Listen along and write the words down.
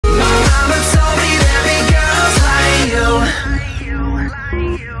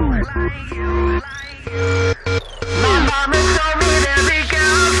My mama told me that every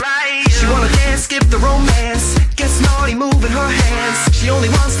girl's like you. She wanna dance, skip the romance, gets naughty moving her hands. She only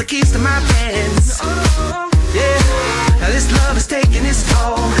wants the keys to my pants. Yeah, now this love is taking its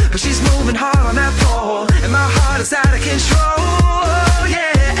toll, but she's moving hard on that pole, and my heart is out of control.